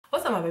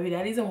What's up, my baby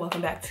daddies, and welcome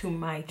back to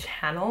my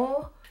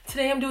channel.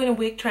 Today I'm doing a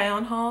wig try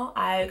on haul.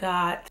 I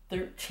got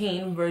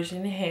 13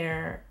 virgin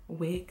hair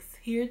wigs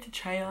here to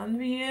try on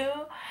for you,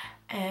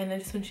 and I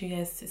just want you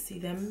guys to see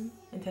them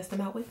and test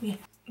them out with me.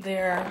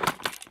 They're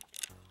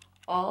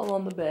all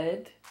on the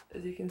bed,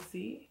 as you can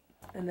see,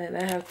 and then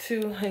I have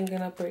two hanging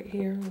up right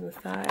here on the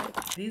side.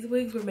 These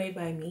wigs were made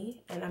by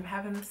me, and I'm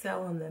having a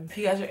sale on them. If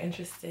you guys are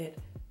interested,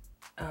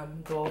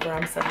 go over.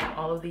 I'm selling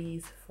all of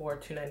these for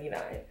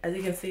 $2.99. As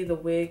you can see, the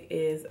wig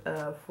is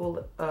a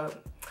full, I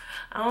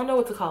don't know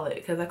what to call it,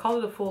 because I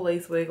called it a full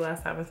lace wig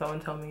last time and someone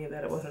told me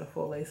that it wasn't a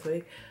full lace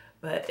wig,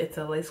 but it's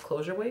a lace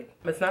closure wig.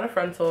 It's not a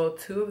frontal.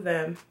 Two of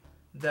them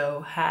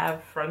though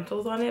have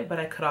frontals on it, but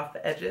I cut off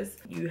the edges.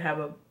 You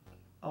have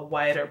a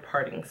wider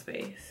parting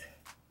space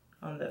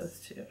on those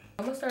two.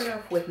 I'm gonna start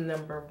off with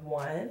number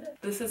one.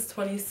 This is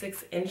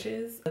 26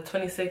 inches, a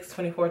 26,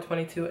 24,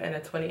 22, and a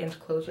 20-inch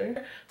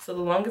closure. So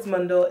the longest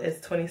bundle is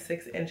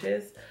 26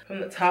 inches. From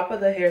the top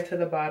of the hair to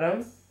the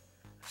bottom,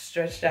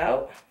 stretched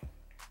out,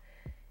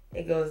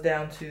 it goes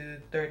down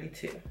to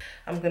 32.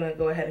 I'm gonna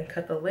go ahead and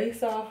cut the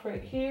lace off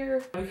right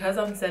here. Because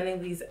I'm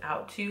sending these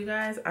out to you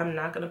guys, I'm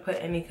not gonna put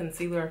any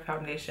concealer or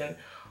foundation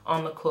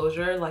on the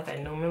closure like I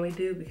normally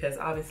do, because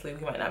obviously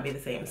we might not be the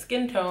same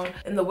skin tone.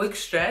 And the wigs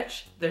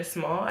stretch, they're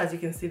small. As you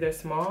can see, they're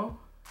small,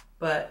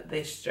 but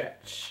they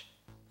stretch.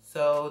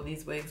 So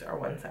these wigs are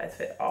one size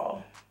fit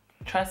all.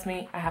 Trust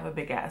me, I have a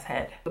big ass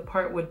head. The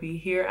part would be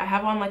here. I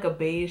have on like a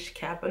beige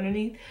cap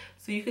underneath,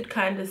 so you could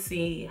kind of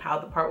see how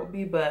the part would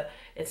be, but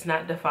it's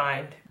not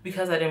defined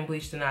because I didn't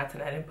bleach the knots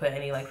and I didn't put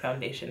any like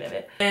foundation in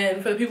it.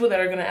 And for the people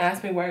that are gonna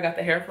ask me where I got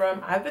the hair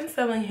from, I've been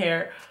selling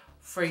hair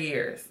for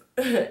years.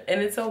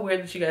 And it's so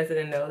weird that you guys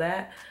didn't know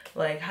that.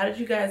 Like, how did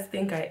you guys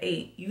think I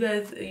ate? You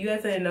guys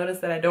didn't notice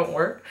that I don't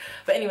work.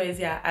 But anyways,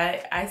 yeah,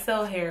 I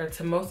sell hair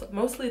to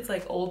mostly it's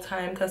like old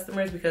time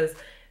customers, because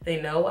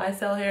they know I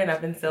sell hair and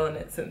I've been selling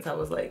it since I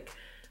was like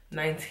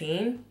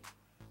 19.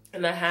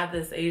 And I have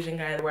this Asian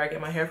guy where I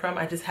get my hair from.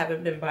 I just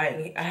haven't been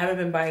buying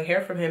hair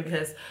from him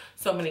because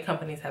so many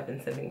companies have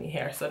been sending me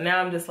hair. So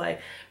now I'm just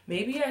like,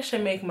 maybe I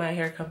should make my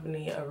hair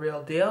company a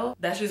real deal.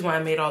 That's just why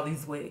I made all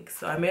these wigs.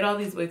 So I made all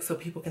these wigs so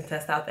people can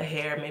test out the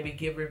hair, maybe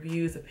give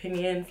reviews,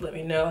 opinions, let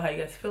me know how you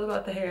guys feel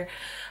about the hair.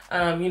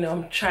 You know,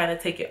 I'm trying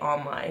to take it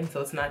online, so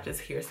it's not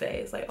just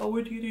hearsay. It's like, oh,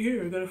 where'd you get your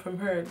hair? I got it from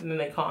her. And then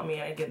they call me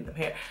and I give them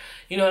hair.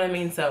 You know what I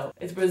mean? So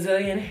it's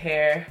Brazilian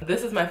hair.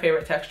 This is my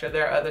favorite texture.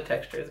 There are other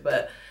textures,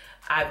 but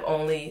I've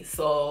only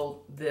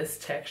sold this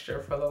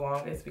texture for the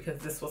longest because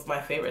this was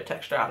my favorite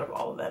texture out of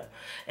all of them.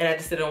 And I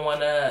just didn't want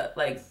to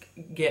like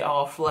get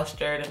all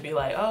flustered and be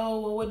like,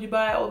 oh, well, what'd you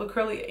buy? Oh, the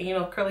curly, you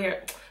know, curly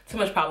hair. Too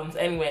much problems.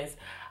 Anyways,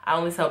 I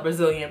only sell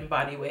Brazilian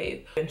body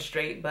wave and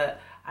straight,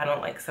 but I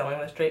don't like selling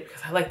the straight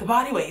because I like the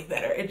body wave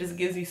better. It just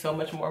gives you so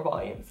much more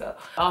volume. So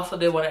I also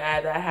did want to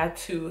add that I had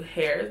two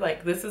hairs.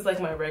 Like, this is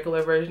like my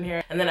regular version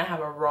hair, and then I have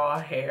a raw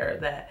hair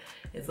that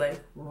is like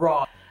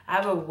raw. I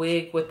have a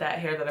wig with that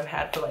hair that I've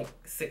had for like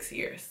 6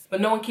 years,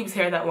 but no one keeps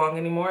hair that long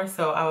anymore.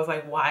 So I was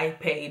like, why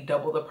pay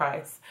double the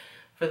price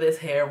for this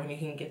hair when you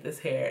can get this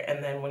hair,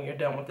 and then when you're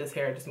done with this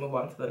hair, just move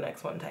on to the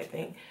next one type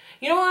thing.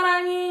 You know what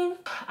I mean?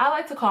 I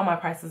like to call my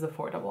prices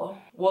affordable.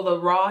 Well, the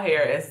raw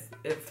hair is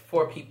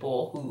for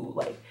people who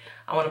like,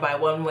 I want to buy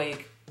one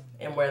wig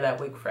and wear that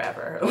wig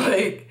forever.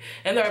 Like,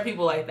 and there are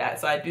people like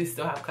that. So I do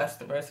still have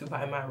customers who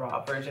buy my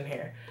raw virgin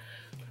hair.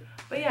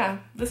 But yeah,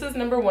 this is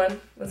number one.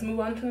 Let's move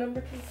on to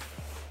number two.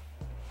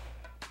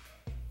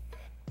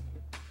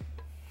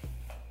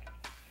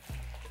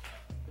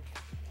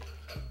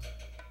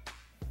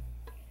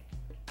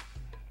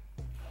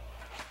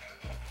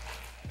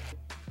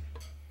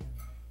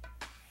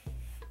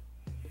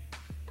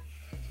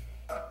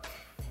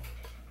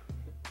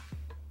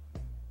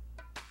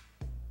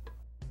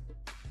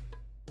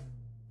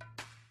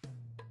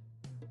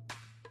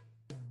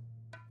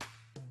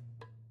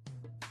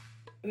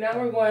 Now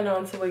we're going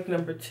on to wig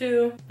number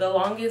two. The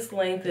longest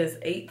length is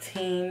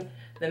 18,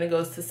 then it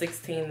goes to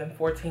 16, then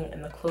 14,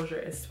 and the closure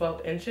is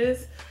 12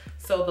 inches.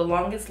 So the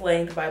longest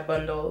length by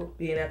bundle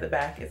being at the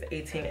back is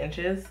 18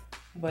 inches.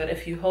 But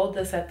if you hold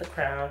this at the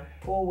crown,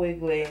 full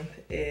wig length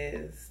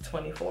is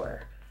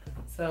 24.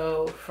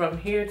 So from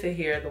here to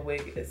here, the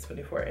wig is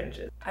 24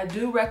 inches. I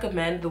do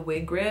recommend the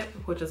wig grip,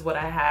 which is what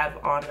I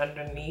have on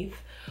underneath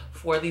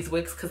for these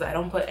wigs, because I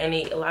don't put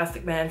any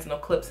elastic bands, no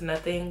clips,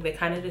 nothing. They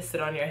kind of just sit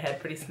on your head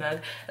pretty snug.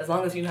 As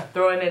long as you're not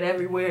throwing it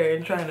everywhere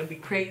and trying to be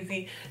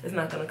crazy, it's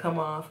not gonna come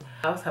off.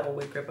 I also have a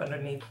wig grip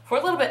underneath for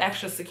a little bit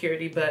extra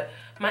security, but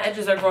my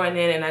edges are growing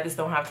in and I just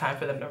don't have time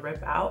for them to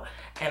rip out.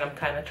 And I'm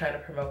kind of trying to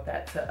promote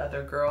that to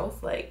other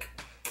girls. Like,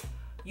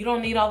 you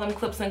don't need all them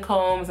clips and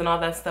combs and all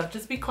that stuff.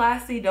 Just be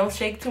classy. Don't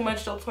shake too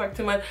much. Don't twerk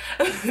too much.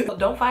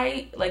 Don't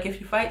fight. Like,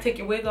 if you fight, take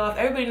your wig off.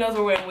 Everybody knows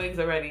we're wearing wigs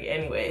already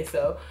anyway.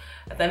 So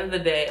at the end of the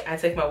day, I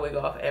take my wig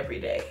off every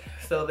day.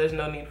 So there's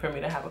no need for me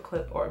to have a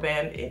clip or a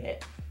band in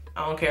it.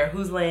 I don't care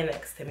who's laying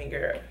next to me,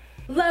 girl.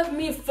 Love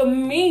me for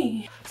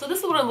me. So this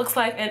is what it looks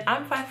like. And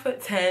I'm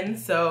 5'10",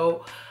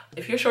 so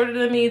If you're shorter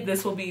than me,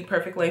 this will be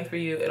perfect length for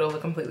you. It'll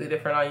look completely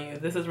different on you.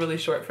 This is really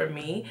short for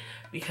me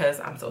because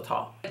I'm so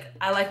tall.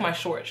 I like my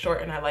short,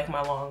 and I like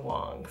my long,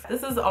 long.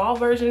 This is all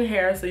virgin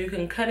hair, so you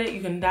can cut it,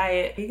 you can dye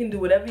it, you can do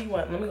whatever you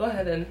want. Let me go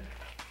ahead and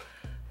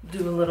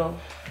do a little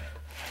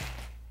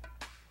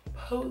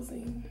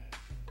posing.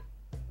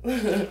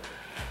 So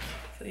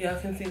y'all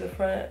can see the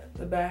front,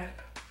 the back.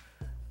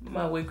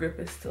 My wig grip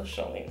is still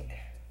showing.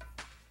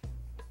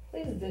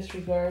 Please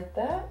disregard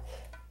that.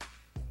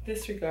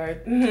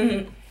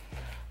 Disregard.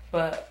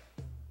 But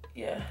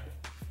yeah,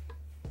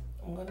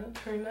 I'm gonna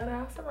turn that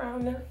ass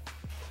around now.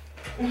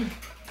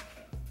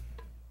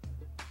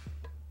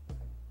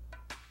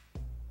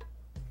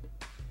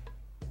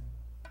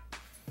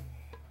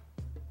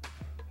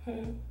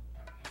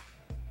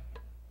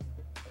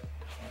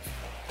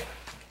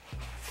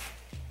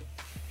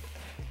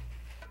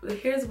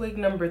 Here's wig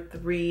number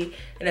 3,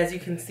 and as you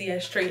can see, I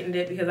straightened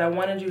it because I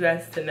wanted you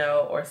guys to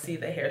know or see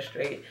the hair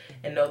straight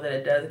and know that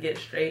it does get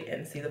straight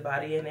and see the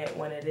body in it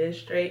when it is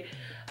straight.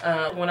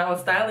 When I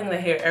was styling the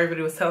hair,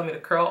 everybody was telling me to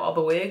curl all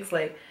the wigs.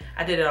 Like,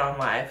 I did it on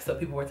live, so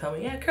people were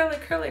telling me, yeah, curl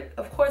it,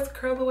 of course,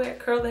 curl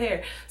the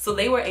hair. So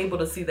they were able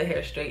to see the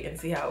hair straight and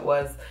see how it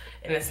was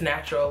in its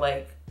natural,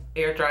 like,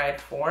 air dried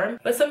form.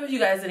 But some of you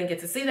guys didn't get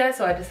to see that,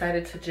 so I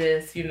decided to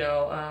just, you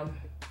know,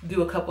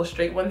 do a couple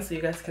straight ones so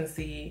you guys can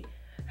see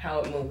how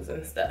it moves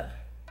and stuff.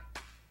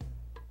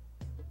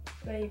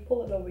 Now you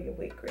pull it over your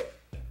wig grip.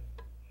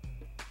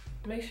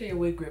 Make sure your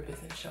wig grip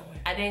isn't showing.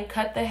 I didn't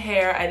cut the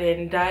hair, I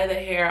didn't dye the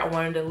hair. I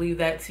wanted to leave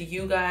that to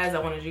you guys. I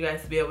wanted you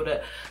guys to be able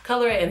to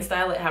color it and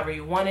style it however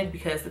you wanted,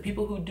 because the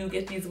people who do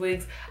get these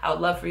wigs, I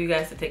would love for you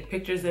guys to take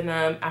pictures in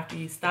them after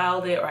you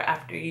styled it or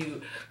after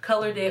you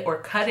colored it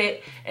or cut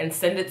it and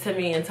send it to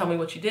me and tell me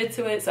what you did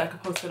to it so I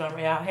could post it on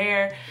Reyal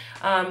Hair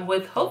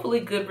with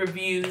hopefully good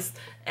reviews.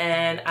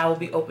 And I will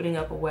be opening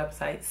up a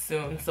website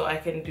soon so I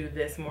can do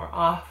this more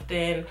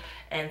often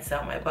and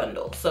sell my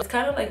bundles. So it's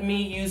kind of like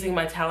me using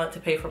my talent to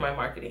pay for my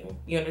marketing.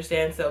 You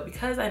understand? So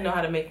because I know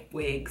how to make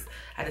wigs,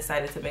 I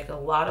decided to make a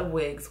lot of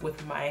wigs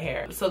with my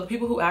hair. So the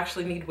people who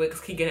actually need wigs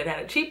can get it at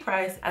a cheap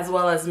price, as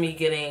well as me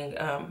getting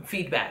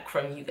feedback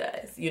from you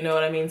guys. You know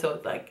what I mean? So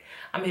it's like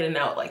I'm hitting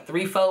out like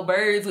 3-4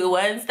 birds with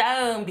one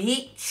stone,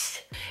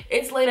 bitch.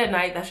 It's late at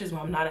night. That's just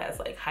why I'm not as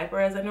like hyper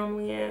as I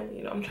normally am.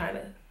 You know, I'm trying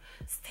to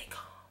stay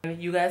calm.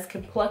 You guys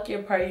can pluck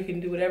your part, you can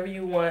do whatever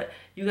you want.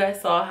 You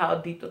guys saw how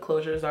deep the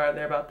closures are,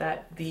 they're about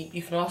that deep.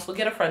 You can also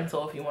get a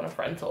frontal if you want a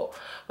frontal.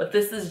 But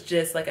this is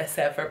just, like I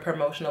said, for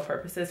promotional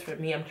purposes. For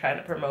me, I'm trying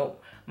to promote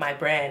my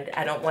brand.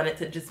 I don't want it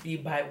to just be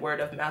by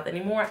word of mouth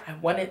anymore. I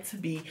want it to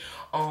be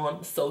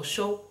on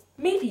social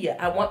media.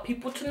 I want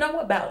people to know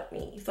about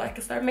me so I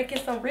can start making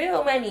some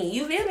real money.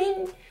 You feel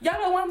me? Y'all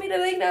don't want me to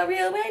make no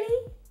real money?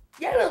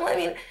 Y'all don't want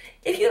me.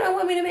 If you don't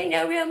want me to make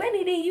no real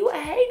money, then you a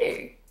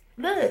hater.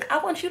 Look, I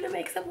want you to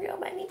make some real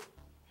money.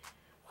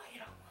 Why you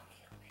don't want me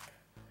to make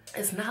it?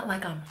 It's not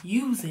like I'm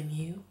using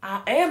you.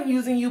 I am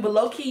using you, but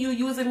low-key you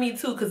using me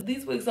too, because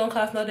these wigs don't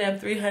cost no damn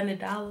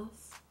 $300.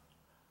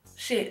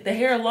 Shit, the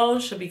hair alone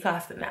should be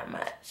costing that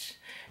much.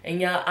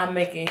 And y'all, I'm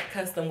making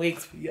custom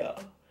wigs for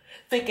y'all.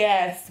 Thick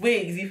ass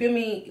wigs, you feel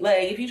me?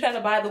 Like, if you try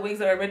to buy the wigs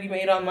that are already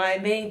made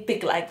online, they ain't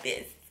thick like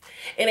this.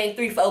 It ain't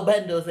 3-4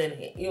 bundles in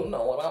it. You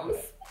know what I'm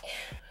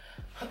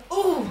saying?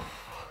 Ooh.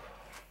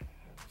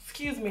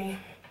 Excuse me.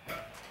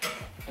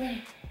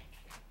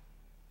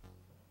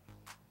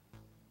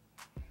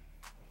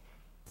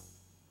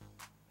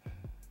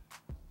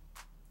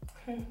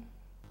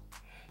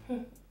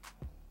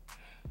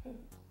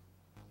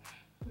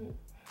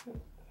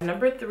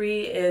 Number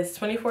 3 is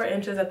 24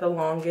 inches at the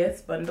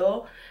longest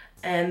bundle,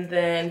 and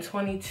then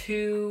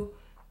 22,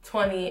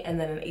 20, and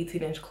then an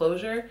 18-inch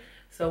closure.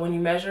 So when you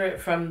measure it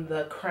from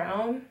the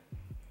crown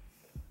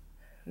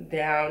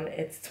down,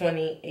 it's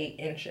 28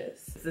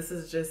 inches. This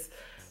is just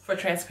for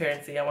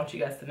transparency. I want you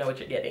guys to know what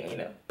you're getting, you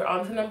know. We're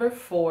on to number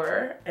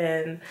 4,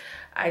 and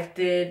I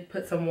did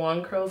put some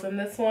wand curls in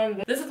this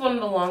one. This is one of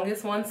the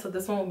longest ones, so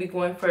this one will be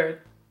going for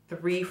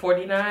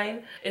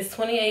 $349. It's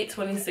 28,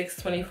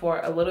 26,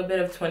 24, a little bit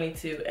of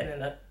 22, and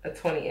then a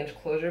 20-inch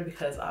closure,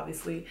 because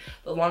obviously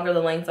the longer the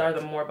lengths are,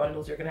 the more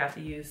bundles you're gonna have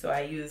to use. So I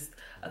used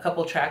a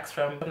couple tracks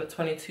from the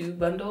 22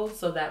 bundle,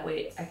 so that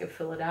way I could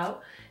fill it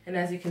out. And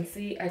as you can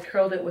see, I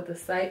curled it with a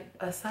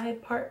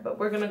side part, but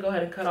we're gonna go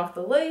ahead and cut off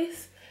the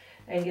lace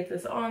and get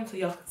this on so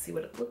y'all can see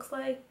what it looks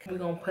like. We're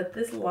gonna put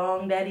this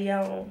long daddy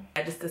on.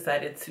 I just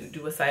decided to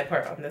do a side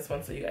part on this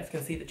one so you guys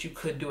can see that you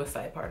could do a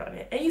side part on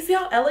it. And you see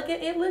how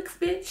elegant it looks,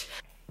 bitch?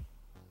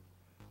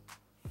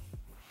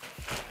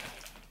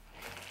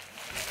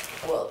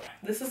 Well,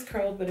 this is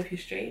curled, but if you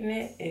straighten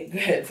it, it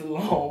gets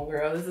long,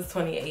 girl. This is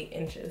 28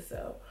 inches,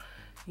 so,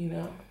 you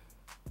know,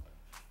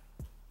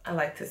 I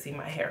like to see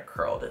my hair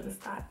curled in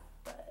style.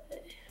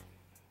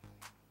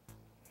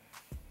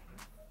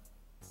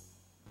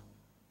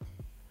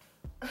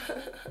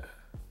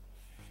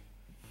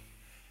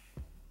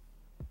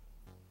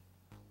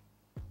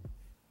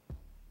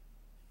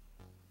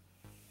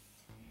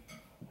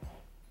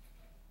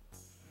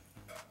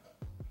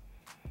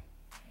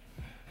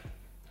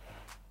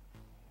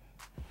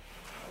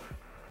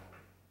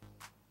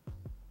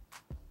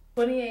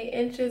 28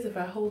 inches. If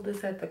I hold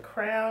this at the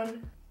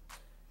crown,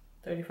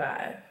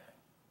 35.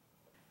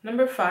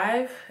 Number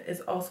 5 is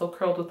also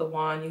curled with a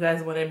wand. You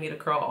guys wanted me to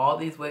curl all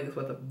these wigs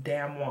with a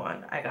damn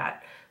wand. I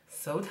got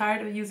so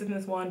tired of using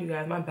this wand, you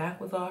guys. My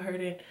back was all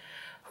hurting.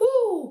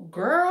 Whoo,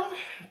 girl,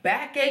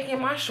 back aching,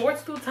 my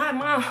shorts too tight,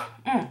 mom.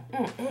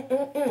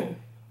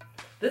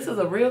 This is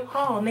a real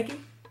haul, Nikki.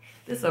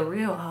 This is a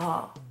real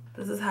haul.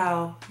 This is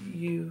how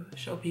you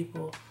show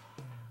people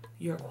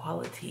your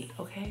quality,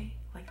 okay?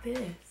 Like this.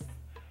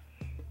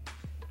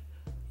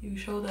 You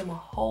show them a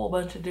whole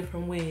bunch of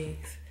different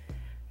wigs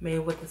made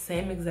with the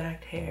same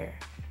exact hair,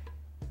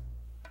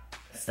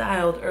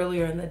 styled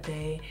earlier in the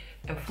day,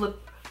 and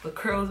flip the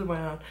curls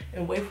around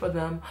and wait for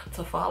them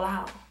to fall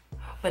out,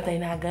 but they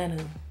not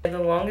gonna. And the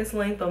longest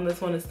length on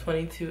this one is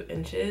 22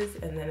 inches,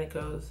 and then it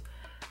goes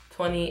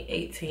 20,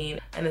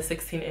 18, and a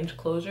 16-inch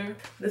closure.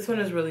 This one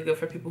is really good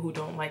for people who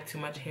don't like too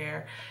much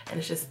hair, and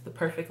it's just the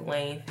perfect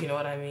length, you know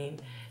what I mean?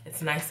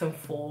 It's nice and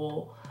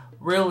full,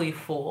 really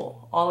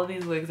full. All of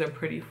these wigs are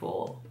pretty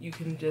full. You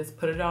can just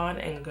put it on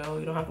and go.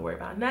 You don't have to worry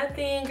about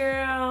nothing,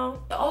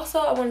 girl. Also,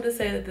 I wanted to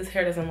say that this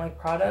hair doesn't like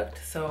product,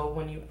 so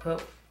when you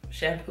put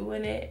shampoo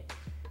in it,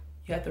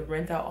 you have to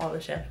rinse out all the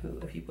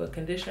shampoo. If you put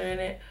conditioner in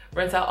it,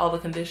 rinse out all the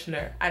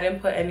conditioner. I didn't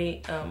put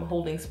any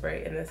holding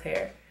spray in this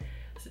hair.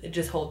 It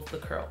just holds the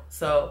curl.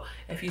 So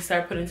if you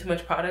start putting too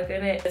much product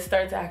in it, it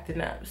starts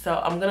acting up.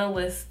 So I'm gonna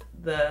list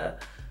the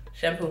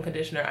shampoo and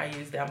conditioner I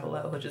use down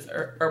below, which is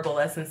Herbal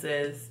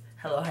Essences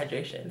Hello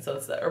Hydration. So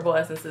it's the Herbal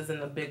Essences in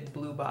the big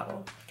blue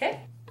bottle,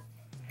 okay?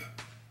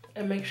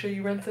 And make sure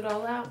you rinse it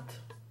all out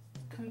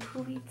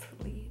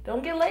completely.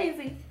 Don't get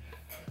lazy.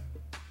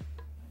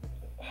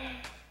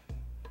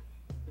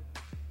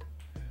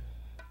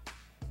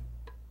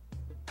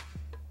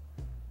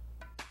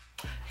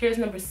 Here's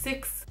number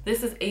 6.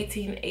 This is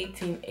 18,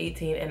 18,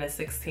 18, and a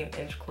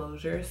 16-inch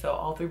closure. So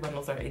all 3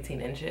 bundles are 18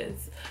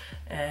 inches.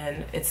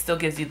 And it still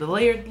gives you the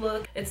layered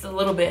look. It's a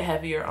little bit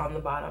heavier on the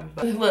bottom.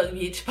 But look,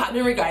 bitch,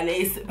 popping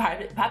regardless.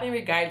 Popping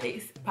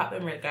regardless.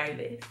 Popping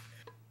regardless.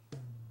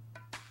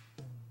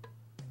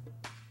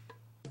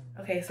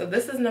 Okay, so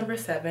this is number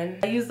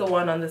 7. I used the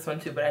one on this one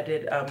too, but I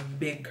did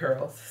big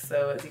curls.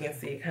 So as you can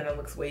see, it kind of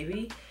looks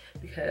wavy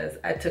because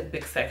I took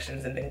big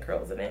sections and then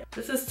curls in it.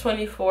 This is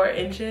 24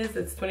 inches.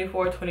 It's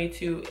 24,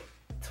 22,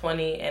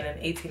 20, and an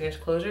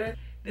 18-inch closure.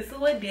 This is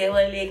what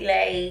Dayla look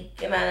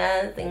like,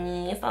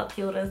 and it's all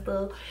cute and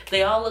stuff.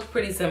 They all look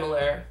pretty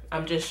similar.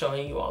 I'm just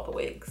showing you all the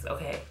wigs,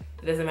 okay?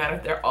 It doesn't matter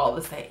if they're all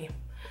the same.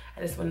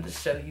 I just wanted to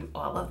show you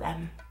all of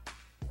them.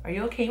 Are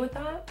you okay with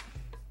that?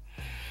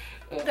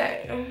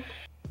 Okay.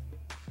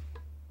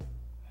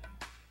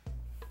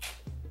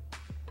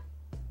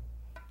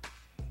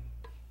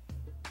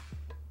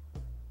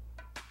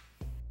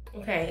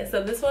 Okay,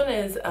 so this one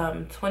is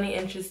 20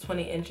 inches,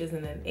 20 inches,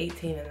 and then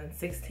 18, and then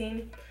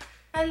 16.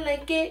 I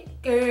like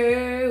it,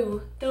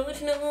 girl.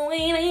 Don't you know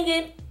I like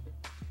it?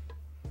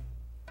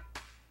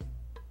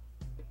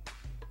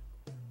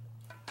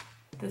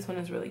 This one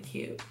is really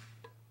cute.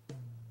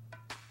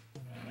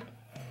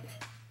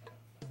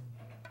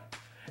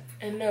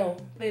 And no,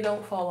 they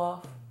don't fall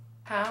off.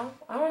 How?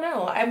 I don't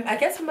know. I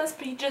guess it must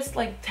be just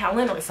like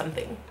talent or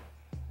something.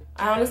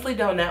 I honestly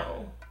don't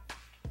know.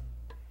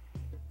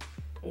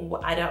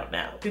 I don't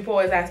know. People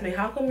always ask me,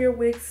 how come your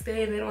wigs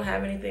stay and they don't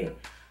have anything?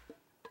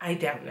 I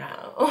don't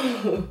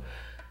know.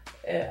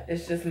 Yeah,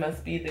 it just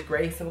must be the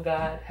grace of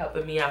God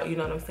helping me out, you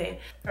know what I'm saying?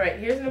 All right,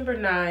 here's number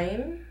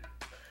 9.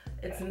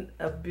 It's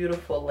a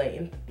beautiful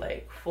length,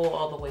 like full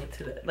all the way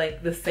to the,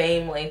 like the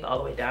same length all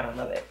the way down. I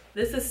love it.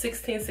 This is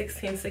 16,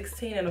 16,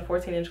 16, and a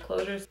 14-inch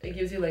closure. It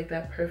gives you like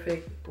that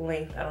perfect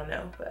length. I don't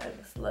know, but I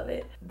just love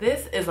it.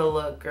 This is a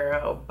look,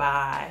 girl,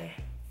 bye.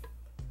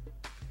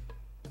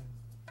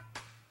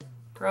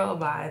 Girl,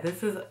 bye.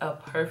 This is a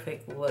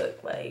perfect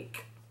look.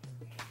 Like,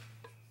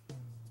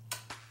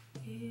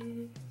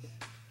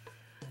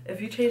 if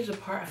you change the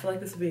part, I feel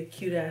like this would be a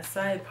cute ass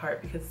side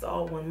part because it's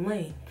all one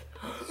length.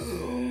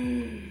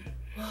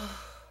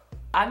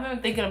 I've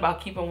been thinking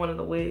about keeping one of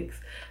the wigs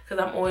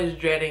because I'm always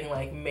dreading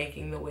like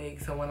making the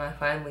wigs. So when I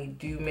finally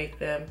do make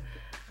them,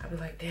 I'll be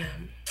like,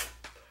 damn,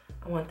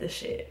 I want this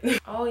shit.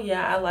 Oh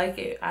yeah, I like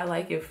it. I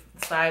like it.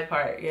 Side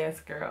part, yes,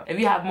 girl. If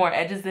you have more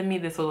edges than me,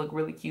 this will look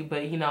really cute.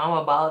 But you know, I'm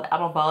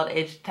a bald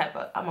edge type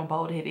of, I'm a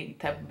bald headed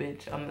type of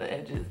bitch on the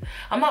edges.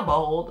 I'm not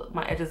bald.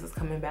 My edges is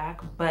coming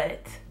back,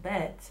 but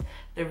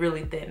they're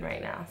really thin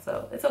right now.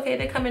 So it's okay.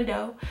 They're coming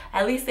though.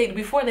 At least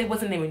before they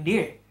wasn't even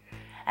there.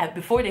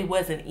 Before they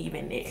wasn't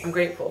even there. I'm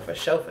grateful for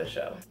show.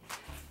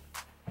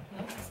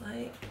 Looks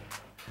like.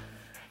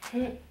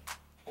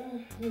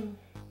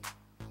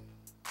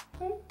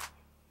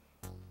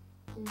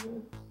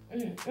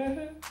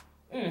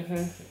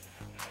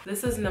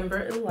 This is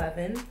number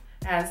 11.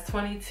 Has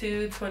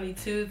 22,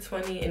 22,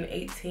 20, and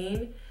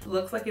 18.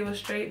 Looks like it was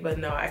straight, but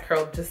no, I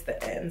curled just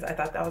the ends. I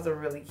thought that was a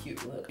really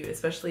cute look,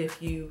 especially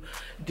if you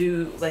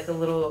do like a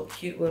little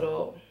cute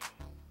little,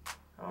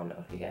 I don't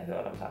know if you guys know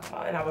what I'm talking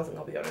about, and I wasn't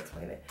gonna be able to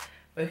explain it.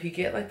 But if you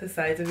get like the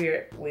sides of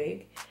your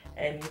wig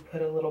and you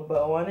put a little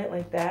bow on it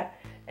like that,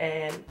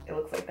 and it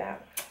looks like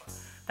that.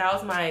 That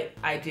was my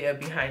idea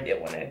behind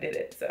it when I did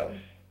it, so.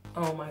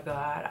 Oh my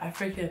God, I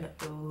freaking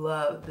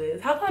love this.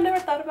 How come I never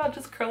thought about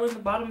just curling the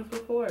bottoms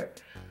before?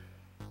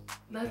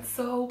 That's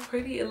so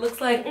pretty. It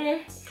looks like,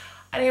 I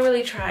didn't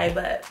really try,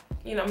 but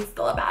you know, I'm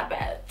still a bad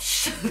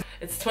bitch.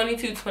 It's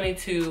 22,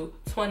 22,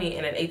 20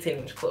 and an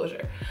 18-inch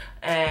closure.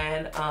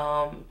 And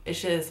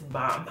it's just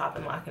bomb,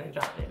 popping, locking, and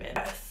dropping it in.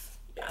 Yes,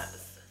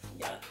 yes,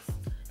 yes,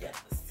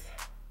 yes.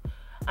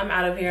 I'm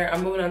out of here.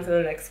 I'm moving on to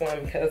the next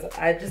one because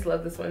I just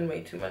love this one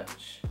way too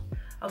much.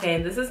 Okay,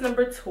 and this is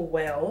number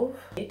 12.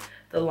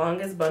 The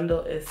longest bundle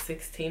is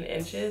 16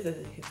 inches, as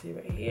you can see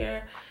right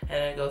here.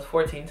 And it goes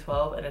 14,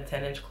 12, and a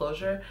 10-inch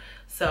closure.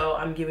 So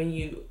I'm giving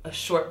you a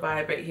short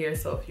vibe right here.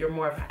 So if you're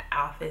more of an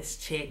office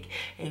chick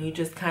and you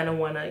just kind of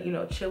want to, you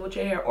know, chill with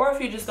your hair, or if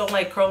you just don't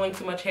like curling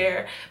too much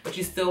hair, but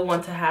you still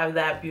want to have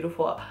that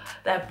beautiful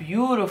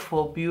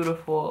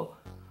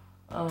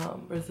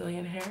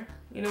Brazilian hair,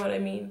 you know what I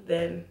mean?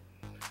 Then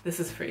this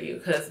is for you.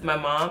 Because my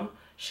mom,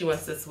 she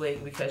wants this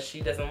wig because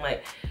she doesn't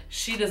like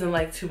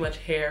too much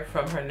hair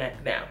from her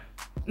neck down.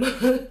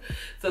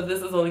 So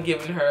this is only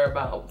giving her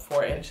about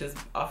 4 inches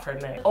off her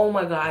neck. Oh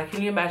my God,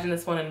 can you imagine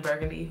this one in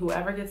burgundy?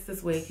 Whoever gets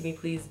this wig, can you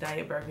please dye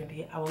it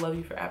burgundy? I will love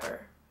you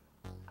forever.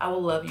 I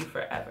will love you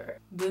forever.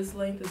 This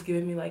length is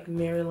giving me like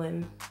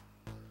Marilyn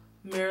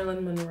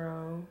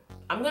Monroe.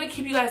 I'm gonna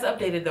keep you guys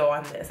updated though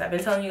on this. I've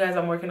been telling you guys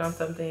I'm working on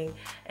something,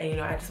 and you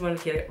know, I just want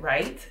to get it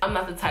right. I'm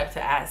not the type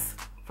to ask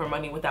for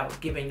money without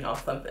giving y'all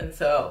something.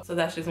 So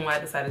that's just why I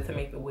decided to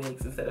make the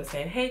wigs instead of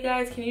saying, hey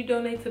guys, can you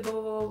donate to blah,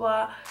 blah, blah,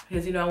 blah.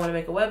 Because you know, I want to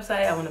make a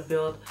website, I want to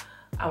build,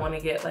 I want to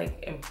get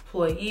like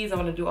employees, I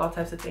want to do all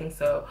types of things.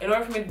 So in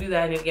order for me to do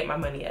that, I need to get my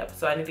money up.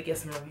 So I need to get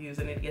some reviews,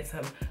 I need to get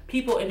some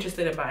people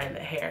interested in buying the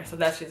hair. So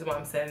that's just why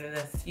I'm sending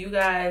this to you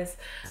guys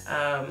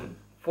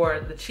for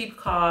the cheap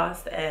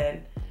cost,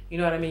 and you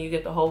know what I mean, you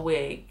get the whole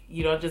wig.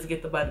 You don't just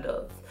get the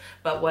bundles,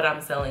 but what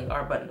I'm selling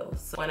are bundles.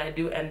 So when I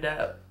do end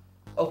up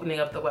opening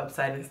up the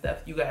website and stuff,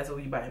 you guys will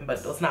be buying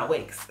bundles, not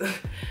wigs.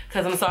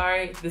 Because I'm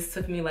sorry, this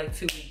took me like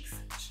 2 weeks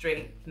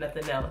straight,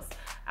 nothing else.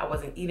 I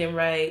wasn't eating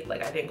right,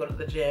 like I didn't go to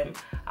the gym.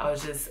 I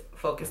was just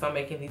focused on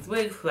making these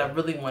wigs because I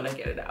really want to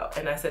get it out.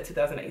 And I said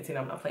 2018,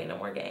 I'm not playing no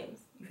more games,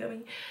 you feel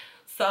me?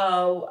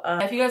 So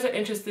if you guys are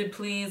interested,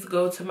 please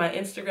go to my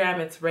Instagram,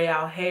 it's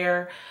Reyal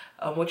Hair.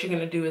 What you're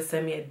gonna do is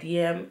send me a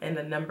DM and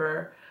the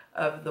number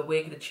of the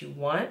wig that you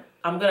want.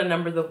 I'm gonna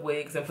number the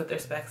wigs and put their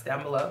specs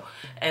down below,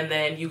 and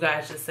then you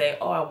guys just say,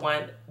 oh, I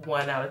want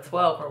 1 out of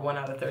 12 or 1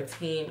 out of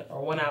 13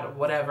 or 1 out of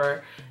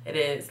whatever it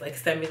is. Like,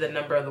 send me the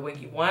number of the wig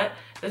you want.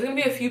 There's gonna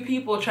be a few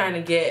people trying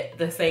to get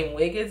the same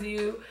wig as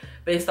you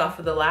based off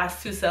of the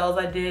last 2 sales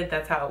I did.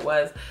 That's how it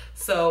was.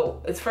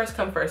 So it's first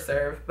come, first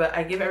serve, but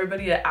I give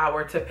everybody an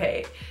hour to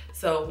pay.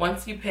 So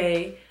once you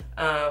pay,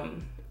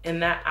 in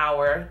that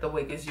hour, the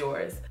wig is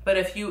yours. But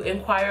if you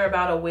inquire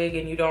about a wig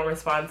and you don't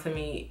respond to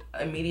me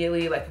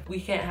immediately, like if we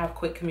can't have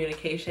quick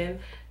communication,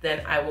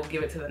 then I will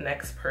give it to the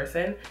next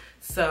person.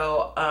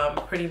 So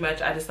pretty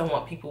much I just don't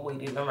want people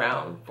waiting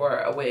around for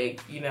a wig,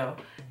 you know,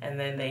 and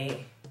then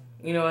they,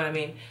 you know what I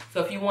mean?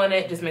 So if you want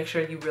it, just make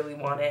sure you really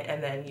want it,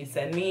 and then you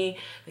send me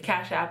the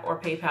Cash App or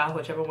PayPal,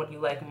 whichever one you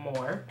like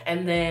more.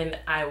 And then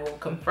I will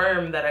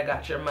confirm that I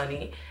got your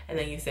money, and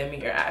then you send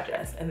me your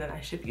address, and then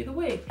I ship you the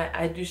wig.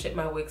 I do ship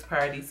my wigs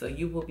priority, so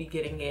you will be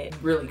getting it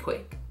really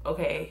quick,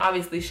 okay?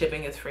 Obviously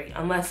shipping is free,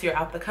 unless you're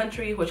out the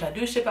country, which I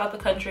do ship out the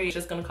country. It's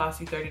just gonna cost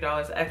you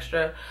 $30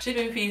 extra.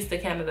 Shipping fees to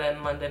Canada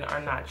and London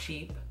are not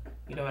cheap,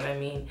 you know what I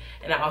mean?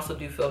 And I also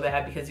do feel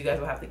bad because you guys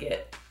will have to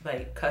get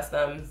like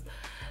customs.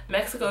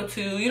 Mexico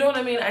too, you know what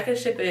I mean? I can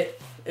ship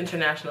it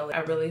internationally.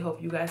 I really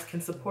hope you guys can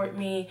support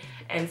me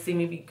and see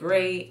me be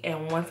great.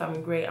 And once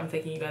I'm great, I'm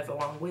taking you guys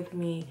along with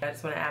me. I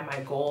just want to add my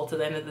goal to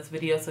the end of this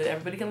video so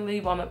everybody can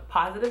leave on a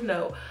positive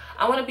note.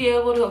 I want to be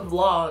able to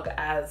vlog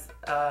as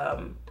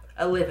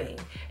a living.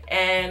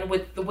 And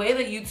with the way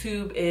that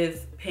YouTube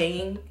is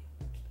paying,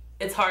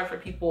 it's hard for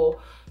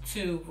people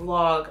to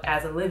vlog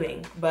as a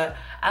living, but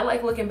I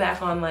like looking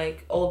back on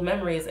like old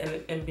memories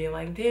and being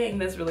like, dang,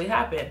 this really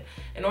happened.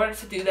 In order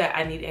to do that,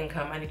 I need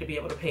income. I need to be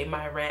able to pay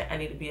my rent. I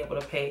need to be able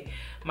to pay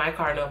my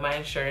car note, my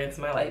insurance,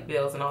 my light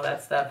bills, and all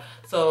that stuff.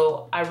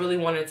 So I really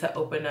wanted to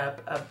open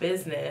up a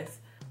business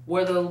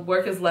where the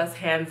work is less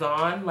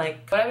hands-on.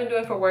 Like what I've been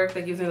doing for work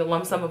that gives me the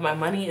lump sum of my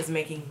money is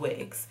making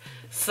wigs.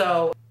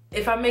 So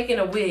if I'm making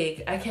a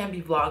wig, I can't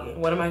be vlogging.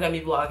 What am I gonna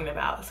be vlogging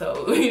about?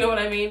 So you know what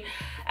I mean?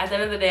 At the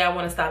end of the day, I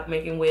wanna stop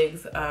making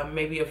wigs,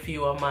 maybe a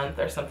few a month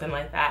or something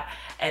like that,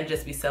 and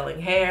just be selling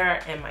hair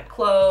and my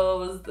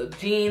clothes, the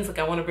jeans. Like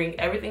I wanna bring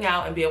everything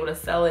out and be able to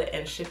sell it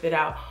and ship it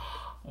out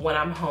when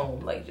I'm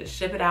home. Like just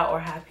ship it out or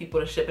have people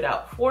to ship it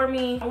out for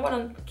me. I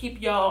wanna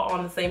keep y'all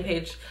on the same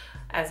page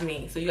as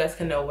me, so you guys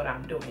can know what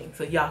I'm doing,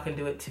 so y'all can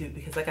do it too.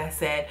 Because like I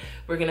said,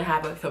 we're gonna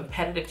have a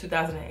competitive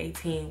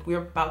 2018. We're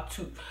about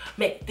to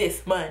make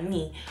this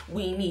money.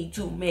 We need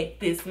to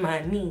make this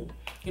money.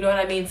 You know what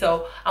I mean?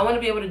 So I want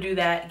to be able to do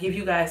that, give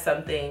you guys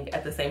something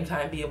at the same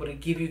time, be able to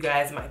give you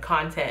guys my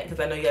content, because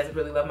I know you guys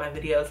really love my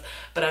videos,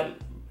 but I'm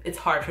it's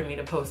hard for me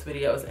to post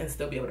videos and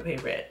still be able to pay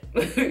rent.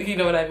 You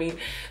know what I mean?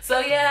 So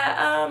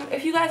yeah,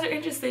 if you guys are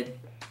interested,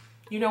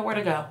 you know where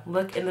to go.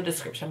 Look in the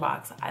description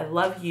box. I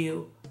love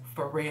you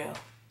for real.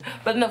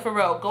 But no, for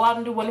real, go out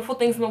and do wonderful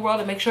things in the world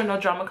and make sure no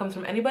drama comes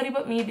from anybody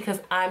but me, because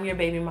I'm your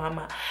baby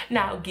mama.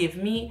 Now give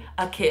me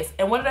a kiss.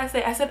 And what did I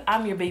say? I said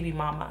I'm your baby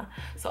mama.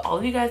 So all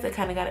of you guys that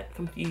kind of got it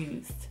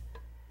confused,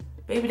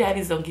 baby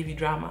daddies don't give you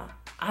drama.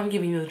 I'm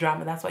giving you the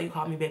drama. That's why you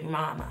call me baby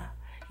mama.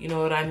 You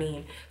know what I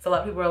mean? So a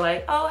lot of people are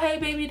like, oh, hey,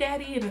 baby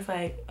daddy. And it's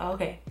like,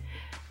 okay,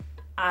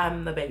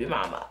 I'm the baby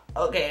mama.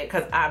 Okay,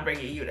 because I'm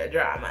bringing you the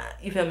drama.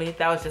 You feel me?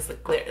 That was just a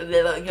clear,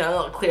 you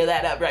know, clear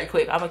that up right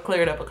quick. I'm going to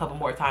clear it up a couple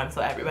more times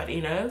so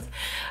everybody knows.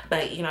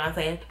 But, you know what I'm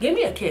saying? Give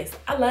me a kiss.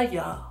 I love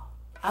y'all.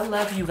 I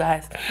love you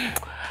guys.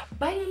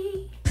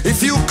 Bye.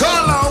 If you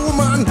call a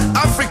woman,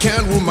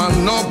 African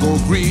woman, no go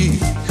gree.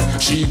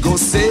 She go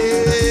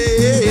say,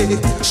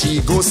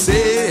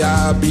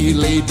 I be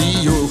lady,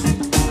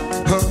 yo.